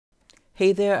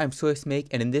Hey there, I'm srcmake,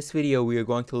 and in this video we are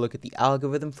going to look at the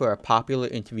algorithm for a popular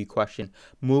interview question,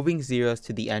 moving zeros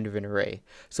to the end of an array.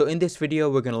 So in this video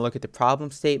we're going to look at the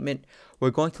problem statement. We're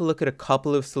going to look at a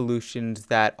couple of solutions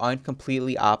that aren't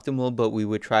completely optimal, but we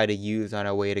would try to use on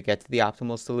our way to get to the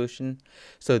optimal solution.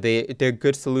 So they're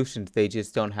good solutions, they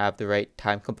just don't have the right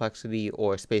time complexity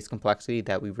or space complexity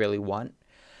that we really want.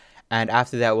 And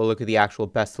after that, we'll look at the actual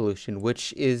best solution,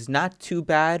 which is not too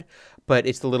bad, but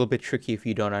it's a little bit tricky if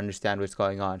you don't understand what's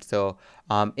going on. So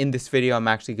in this video, I'm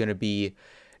actually going to be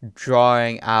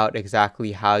drawing out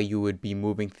exactly how you would be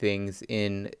moving things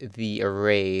in the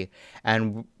array.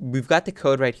 And we've got the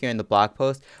code right here in the blog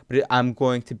post, but I'm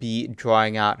going to be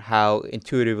drawing out how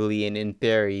intuitively and in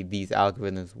theory these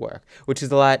algorithms work, which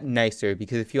is a lot nicer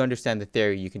because if you understand the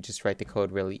theory, you can just write the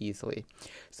code really easily.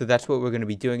 So that's what we're going to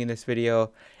be doing in this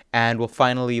video. And we'll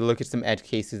finally look at some edge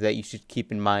cases that you should keep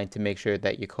in mind to make sure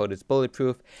that your code is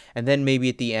bulletproof. And then maybe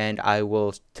at the end, I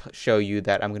will show you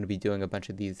that I'm going to be doing a bunch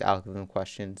of these algorithm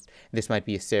questions. This might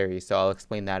be a series, so I'll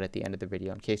explain that at the end of the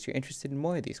video in case you're interested in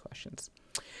more of these questions.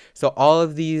 So all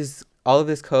of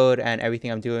this code and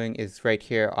everything I'm doing is right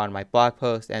here on my blog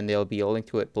post, and there'll be a link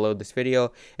to it below this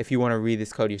video if you want to read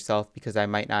this code yourself, because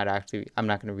I'm not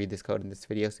going to read this code in this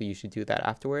video, so you should do that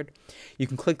afterward. You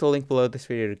can click the link below this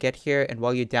video to get here, and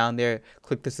while you're down there,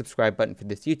 click the subscribe button for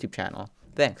this YouTube channel.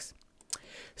 Thanks.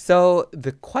 So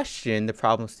the question, the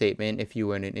problem statement, if you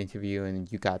were in an interview and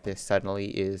you got this suddenly,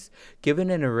 is given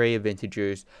an array of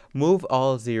integers, move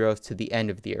all zeros to the end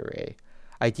of the array.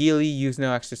 Ideally, use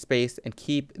no extra space and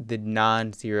keep the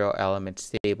non-zero element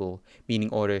stable, meaning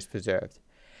order is preserved.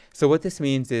 So what this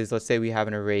means is, let's say we have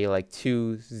an array like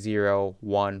 2, 0,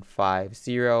 1, 5,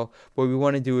 0. What we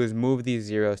want to do is move these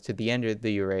zeros to the end of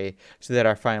the array so that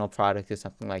our final product is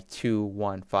something like 2,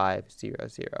 1, 5, 0,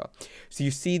 0. So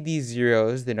you see these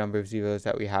zeros, the number of zeros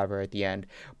that we have are at the end,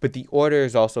 but the order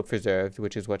is also preserved,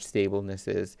 which is what stableness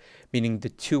is, meaning the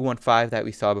 2, 1, 5 that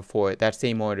we saw before, that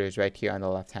same order is right here on the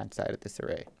left-hand side of this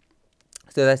array.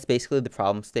 So that's basically the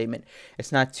problem statement.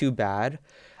 It's not too bad.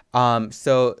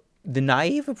 The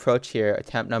naive approach here,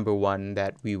 attempt number one,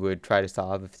 that we would try to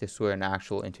solve if this were an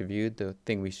actual interview, the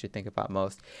thing we should think about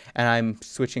most, and I'm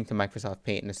switching to Microsoft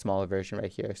Paint in a smaller version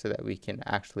right here so that we can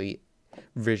actually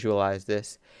visualize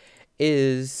this,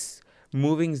 is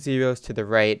moving zeros to the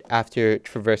right after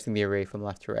traversing the array from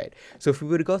left to right. So if we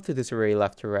were to go through this array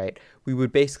left to right, we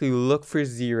would basically look for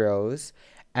zeros,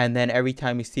 and then every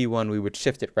time we see one, we would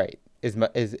shift it right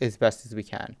as best as we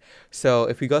can. So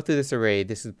if we go through this array,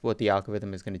 this is what the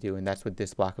algorithm is going to do, and that's what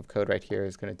this block of code right here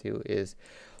is going to do, is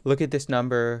look at this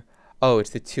number. Oh, it's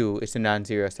the 2. It's a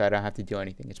non-zero, so I don't have to do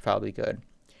anything. It's probably good.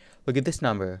 Look at this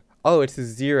number. Oh, it's a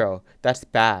 0. That's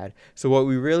bad. So what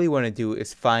we really want to do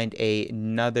is find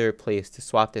another place to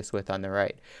swap this with on the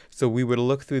right. So we would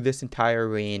look through this entire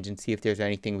range and see if there's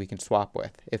anything we can swap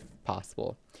with, if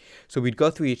possible. So we'd go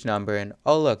through each number and,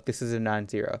 oh, look, this is a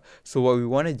non-zero. So what we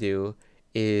want to do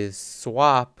is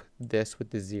swap this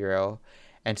with the 0.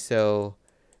 And so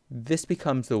this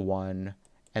becomes the 1,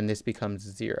 and this becomes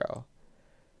 0.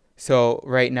 So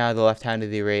right now, the left hand of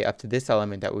the array up to this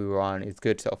element that we were on is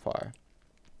good so far.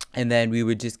 And then we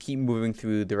would just keep moving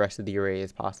through the rest of the array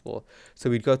as possible. So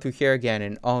we'd go through here again,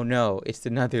 and oh no, it's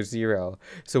another 0.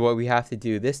 So what we have to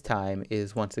do this time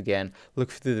is, once again,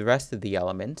 look through the rest of the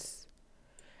elements,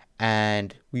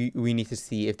 and we need to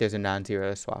see if there's a non-zero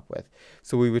to swap with.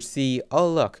 So we would see, oh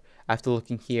look, after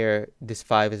looking here, this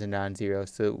 5 is a non-zero,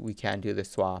 so we can do the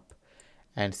swap.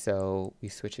 And so we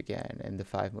switch again, and the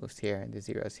 5 moves here, and the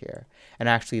 0 is here. And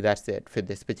actually, that's it for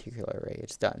this particular array.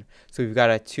 It's done. So we've got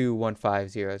a 2, 1, 5,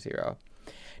 0, 0.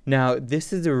 Now,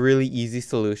 this is a really easy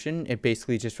solution. It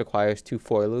basically just requires 2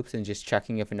 for loops and just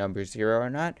checking if a number is 0 or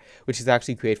not, which is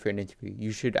actually great for an interview.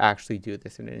 You should actually do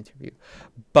this in an interview.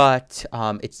 But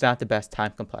it's not the best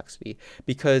time complexity,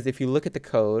 because if you look at the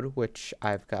code, which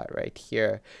I've got right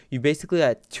here, you basically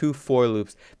got 2 for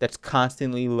loops that's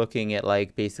constantly looking at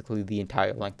like basically the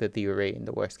entire length of the array in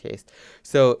the worst case.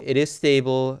 So it is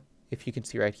stable, if you can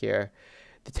see right here.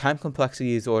 The time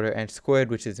complexity is order n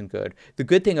squared, which isn't good. The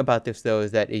good thing about this, though,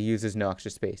 is that it uses no extra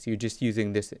space. You're just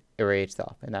using this array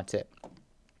itself, and that's it.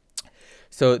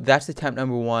 So that's attempt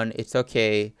number one. It's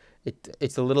okay.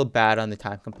 It's a little bad on the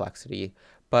time complexity,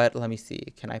 but let me see.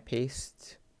 Can I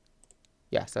paste?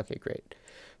 Yes, okay, great.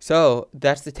 So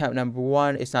that's attempt number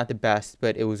one. It's not the best,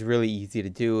 but it was really easy to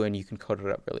do, and you can code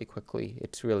it up really quickly.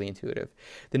 It's really intuitive.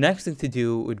 The next thing to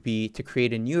do would be to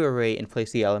create a new array and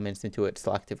place the elements into it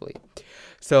selectively.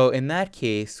 So in that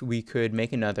case, we could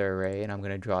make another array, and I'm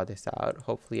going to draw this out.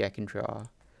 Hopefully I can draw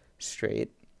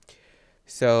straight.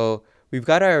 So we've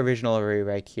got our original array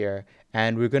right here,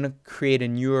 and we're going to create a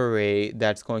new array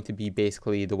that's going to be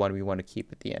basically the one we want to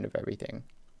keep at the end of everything.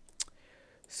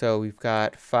 So we've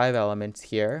got 5 elements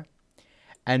here.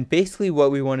 And basically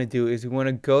what we want to do is we want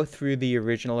to go through the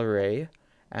original array,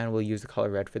 and we'll use the color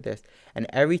red for this. And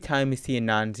every time we see a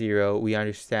non-zero, we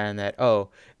understand that, oh,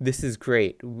 this is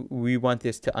great. We want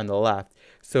this to on the left.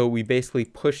 So we basically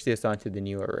push this onto the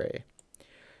new array.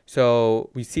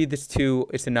 So we see this 2,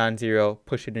 it's a non-zero,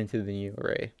 push it into the new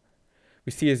array.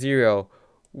 We see a 0,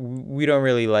 we don't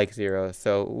really like 0,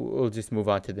 so we'll just move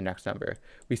on to the next number.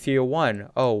 We see a 1,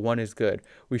 oh, 1 is good.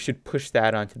 We should push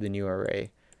that onto the new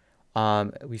array.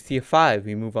 We see a 5,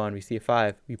 we move on. We see a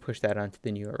 5, we push that onto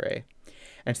the new array.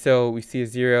 And so we see a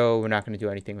 0, we're not going to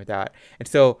do anything with that. And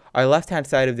so our left-hand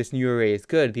side of this new array is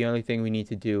good. The only thing we need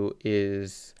to do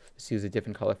is, let's use a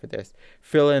different color for this,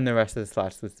 fill in the rest of the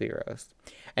slots with zeros.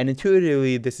 And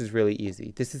intuitively, this is really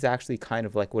easy. This is actually kind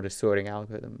of like what a sorting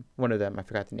algorithm, one of them, I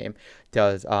forgot the name,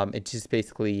 does. It just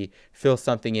basically fills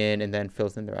something in and then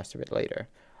fills in the rest of it later.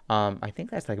 I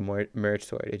think that's like a merge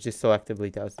sort. It just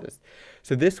selectively does this.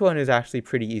 So this one is actually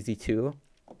pretty easy too.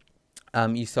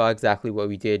 You saw exactly what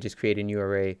we did, just create a new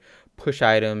array, push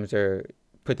items or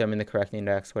put them in the correct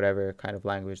index, whatever kind of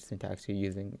language syntax you're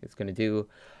using is going to do.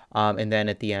 And then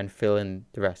at the end, fill in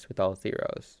the rest with all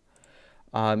zeros.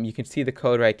 You can see the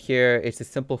code right here. It's a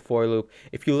simple for loop.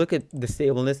 If you look at the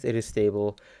stableness, it is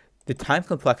stable. The time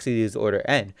complexity is order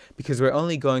n, because we're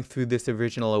only going through this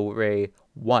original array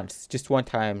once, just one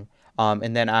time.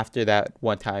 And then after that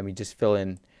one time, we just fill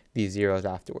in these zeros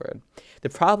afterward. The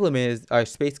problem is our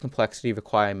space complexity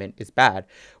requirement is bad.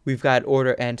 We've got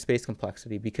order n space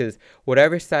complexity because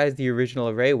whatever size the original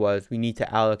array was, we need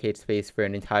to allocate space for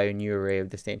an entire new array of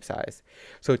the same size.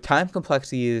 So time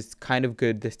complexity is kind of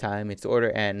good this time. It's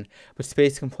order n, but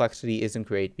space complexity isn't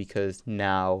great because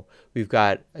now we've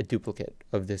got a duplicate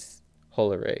of this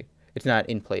whole array. It's not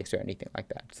in place or anything like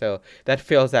that. So that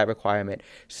fails that requirement.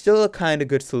 Still a kind of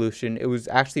good solution. It was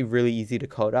actually really easy to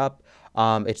code up.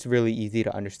 It's really easy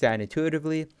to understand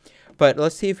intuitively. But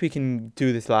let's see if we can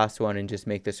do this last one and just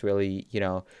make this really,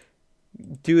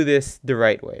 do this the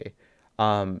right way.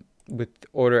 With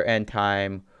order n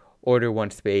time, order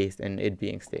 1 space, and it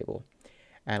being stable.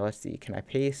 And let's see, can I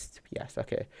paste? Yes,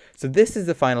 okay. So this is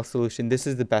the final solution. This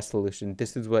is the best solution.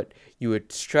 This is what you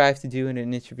would strive to do in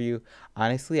an interview.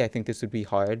 Honestly, I think this would be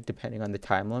hard depending on the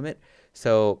time limit.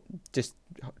 So just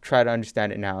try to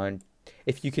understand it now. And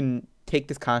if you can take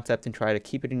this concept and try to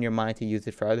keep it in your mind to use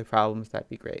it for other problems, that'd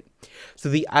be great. So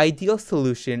the ideal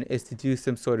solution is to do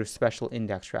some sort of special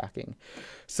index tracking.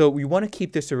 So we want to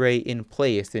keep this array in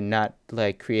place and not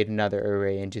like create another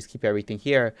array and just keep everything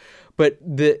here. But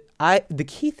the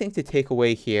key thing to take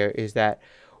away here is that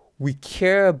we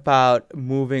care about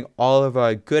moving all of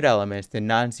our good elements, the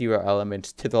non-zero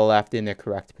elements, to the left in their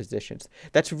correct positions.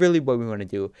 That's really what we want to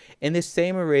do. In this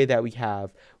same array that we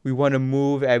have, we want to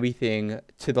move everything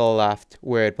to the left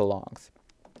where it belongs.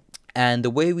 And the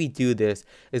way we do this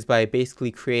is by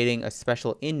basically creating a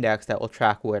special index that will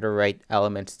track where to write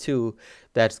elements to,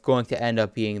 that's going to end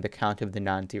up being the count of the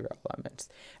non-zero elements.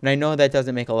 And I know that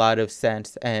doesn't make a lot of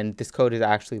sense, and this code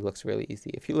actually looks really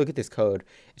easy. If you look at this code,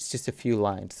 it's just a few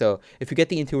lines. So if you get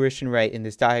the intuition right in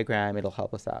this diagram, it'll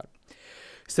help us out.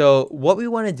 So what we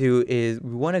want to do is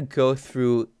we want to go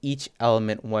through each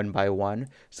element one by one.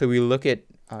 So we look at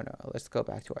oh no, let's go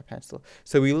back to our pencil.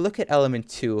 So we look at element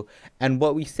 2, and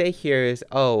what we say here is,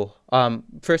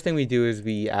 first thing we do is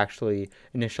we actually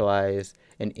initialize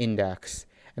an index,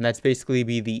 and that's basically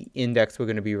be the index we're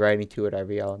going to be writing to at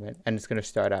every element, and it's going to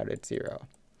start out at 0.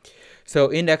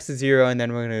 So index is 0, and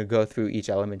then we're going to go through each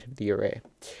element of the array.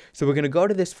 So we're going to go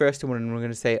to this first one, and we're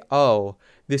going to say, oh,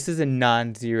 this is a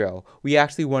non-zero. We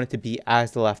actually want it to be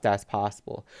as left as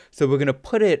possible. So we're going to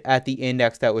put it at the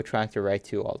index that we're trying to write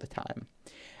to all the time.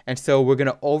 And so we're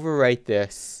going to overwrite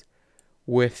this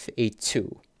with a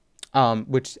 2,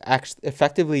 which actually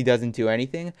effectively doesn't do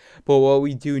anything. But what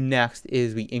we do next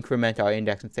is we increment our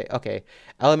index and say, okay,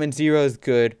 element 0 is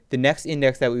good. The next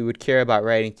index that we would care about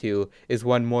writing to is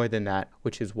one more than that,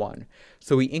 which is 1.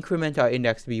 So we increment our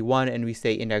index to be 1, and we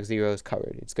say index 0 is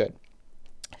covered. It's good.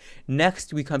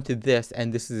 Next, we come to this,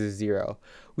 and this is a 0.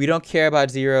 We don't care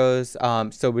about zeros,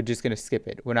 so we're just going to skip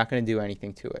it. We're not going to do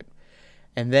anything to it.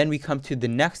 And then we come to the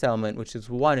next element, which is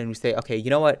 1, and we say, okay, you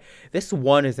know what? This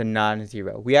 1 is a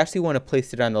non-zero. We actually want to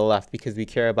place it on the left because we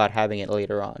care about having it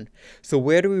later on. So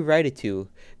where do we write it to?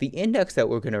 The index that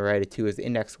we're going to write it to is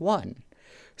index 1.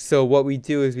 So what we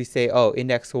do is we say, oh,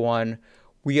 index 1,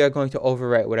 we are going to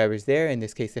overwrite whatever's there. In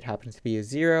this case, it happens to be a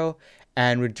 0,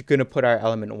 and we're going to put our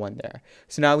element 1 there.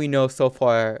 So now we know so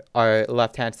far our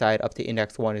left-hand side up to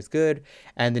index 1 is good,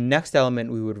 and the next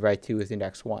element we would write to is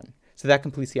index 1. So that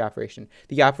completes the operation.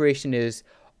 The operation is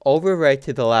overwrite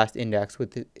to the last index,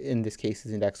 in this case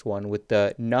is index 1, with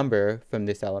the number from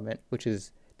this element, which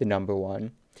is the number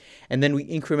 1. And then we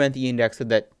increment the index so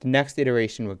that the next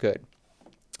iteration we're good.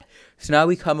 So now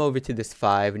we come over to this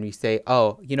 5 and we say,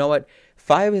 oh, you know what?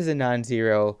 5 is a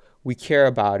non-zero. We care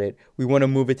about it. We want to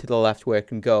move it to the left where it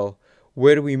can go.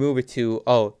 Where do we move it to?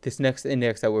 Oh, this next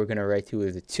index that we're going to write to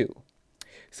is a 2.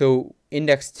 So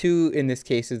index 2 in this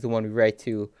case is the one we write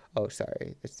to. Oh,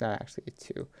 sorry, it's not actually a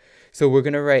 2. So we're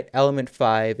going to write element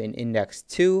 5 in index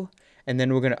 2, and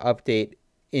then we're going to update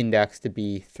index to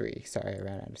be 3. Sorry, I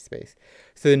ran out of space.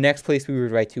 So the next place we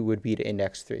would write to would be to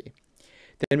index 3.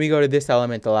 Then we go to this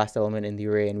element, the last element in the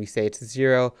array, and we say it's a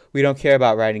 0. We don't care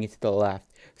about writing it to the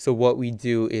left. So what we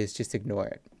do is just ignore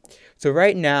it. So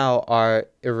right now our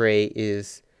array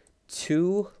is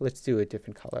 2. Let's do a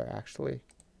different color, actually.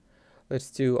 Let's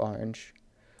do orange.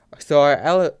 So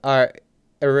our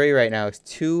array right now is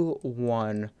 2,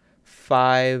 1,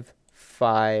 5,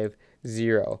 5,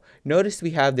 0. Notice we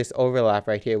have this overlap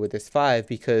right here with this 5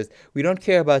 because we don't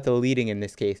care about deleting in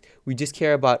this case. We just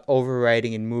care about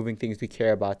overwriting and moving things we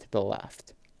care about to the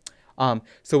left.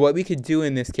 So what we could do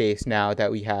in this case now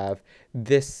that we have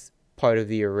this part of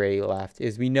the array left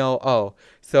is we know,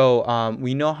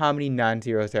 we know how many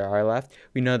non-zeros there are left.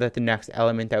 We know that the next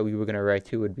element that we were going to write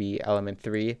to would be element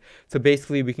 3. So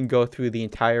basically we can go through the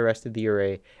entire rest of the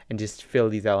array and just fill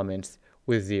these elements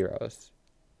with zeros.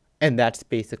 And that's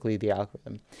basically the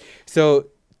algorithm. So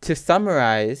to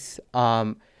summarize,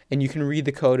 and you can read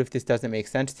the code if this doesn't make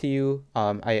sense to you.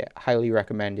 I highly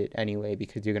recommend it anyway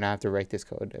because you're going to have to write this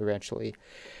code eventually.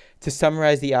 To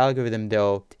summarize the algorithm,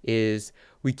 though, is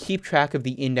we keep track of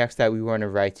the index that we want to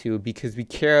write to because we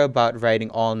care about writing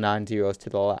all non-zeros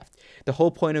to the left. The whole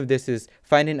point of this is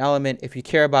find an element. If you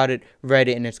care about it, write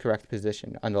it in its correct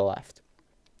position on the left.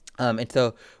 And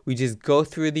so we just go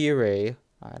through the array.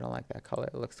 I don't like that color.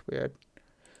 It looks weird.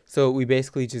 So we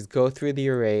basically just go through the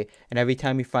array, and every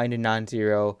time we find a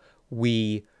non-zero,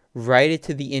 we write it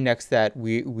to the index that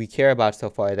we care about so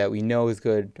far, that we know is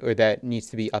good or that needs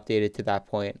to be updated to that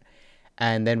point.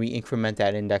 And then we increment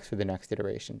that index for the next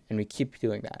iteration. And we keep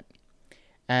doing that.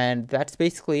 And that's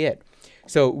basically it.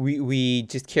 So we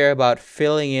just care about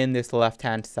filling in this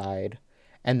left-hand side.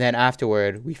 And then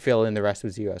afterward, we fill in the rest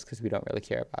with zeros because we don't really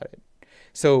care about it.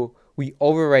 So we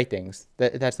overwrite things.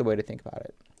 That's the way to think about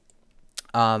it.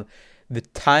 The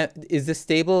time, is this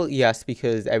stable? Yes,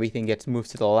 because everything gets moved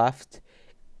to the left.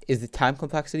 Is the time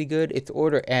complexity good? It's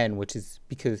order n, which is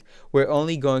because we're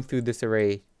only going through this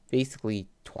array basically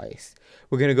twice.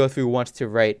 We're going to go through once to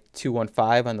write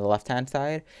 215 on the left-hand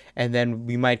side, and then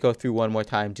we might go through one more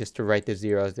time just to write the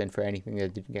zeros in for anything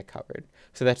that didn't get covered.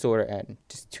 So that's order n,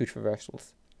 just 2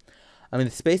 traversals. The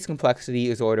space complexity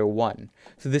is order 1.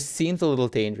 So this seems a little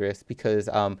dangerous because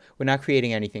we're not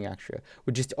creating anything extra.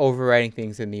 We're just overwriting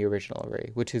things in the original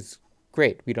array, which is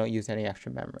great. We don't use any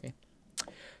extra memory.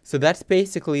 So that's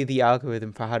basically the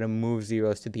algorithm for how to move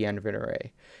zeros to the end of an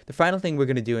array. The final thing we're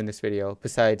going to do in this video,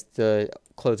 besides the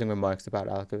closing remarks about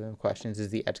algorithm questions, is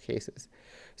the edge cases.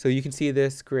 So you can see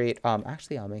this great.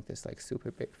 Actually, I'll make this like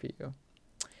super big for you.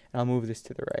 And I'll move this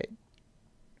to the right.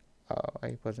 Oh,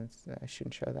 I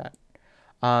shouldn't show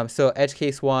that. So edge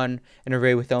case 1, an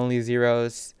array with only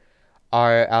zeros,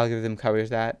 our algorithm covers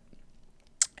that.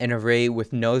 An array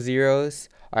with no zeros,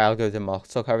 our algorithm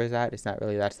also covers that. It's not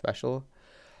really that special.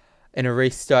 An array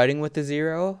starting with a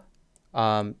 0,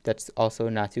 that's also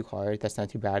not too hard. That's not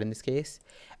too bad in this case.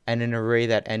 And an array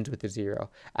that ends with a 0.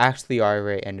 Actually, our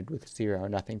array ended with a 0.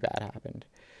 Nothing bad happened.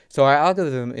 So our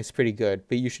algorithm is pretty good,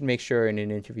 but you should make sure in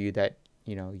an interview that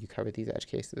you cover these edge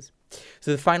cases.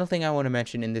 So the final thing I want to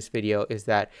mention in this video is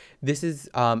that this is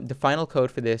the final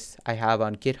code for this I have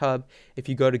on GitHub. If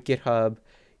you go to GitHub,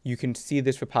 you can see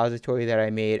this repository that I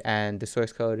made, and the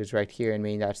source code is right here in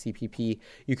main.cpp.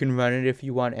 You can run it if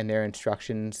you want, and there are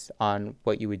instructions on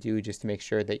what you would do just to make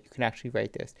sure that you can actually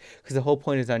write this. Because the whole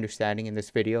point is understanding in this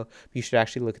video. But you should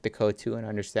actually look at the code too and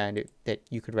understand it, that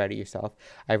you could write it yourself.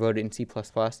 I wrote it in C++.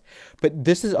 But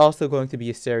this is also going to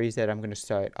be a series that I'm going to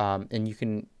start, and you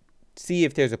can see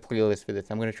if there's a playlist for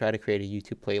this. I'm going to try to create a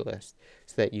YouTube playlist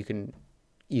so that you can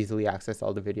easily access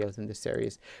all the videos in this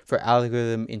series for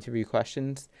algorithm interview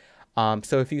questions.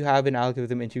 So if you have an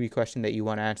algorithm interview question that you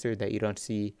want answered that you don't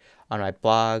see on my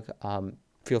blog,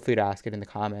 feel free to ask it in the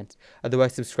comments.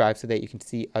 Otherwise, subscribe so that you can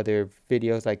see other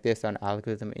videos like this on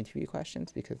algorithm interview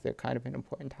questions, because they're kind of an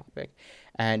important topic.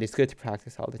 And it's good to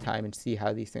practice all the time and see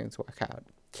how these things work out.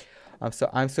 So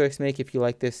I'm srcmake. If you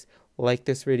like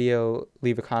this video,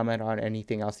 leave a comment on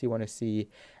anything else you want to see.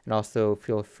 And also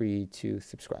feel free to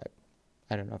subscribe.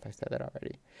 I don't know if I said that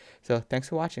already. So thanks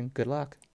for watching. Good luck.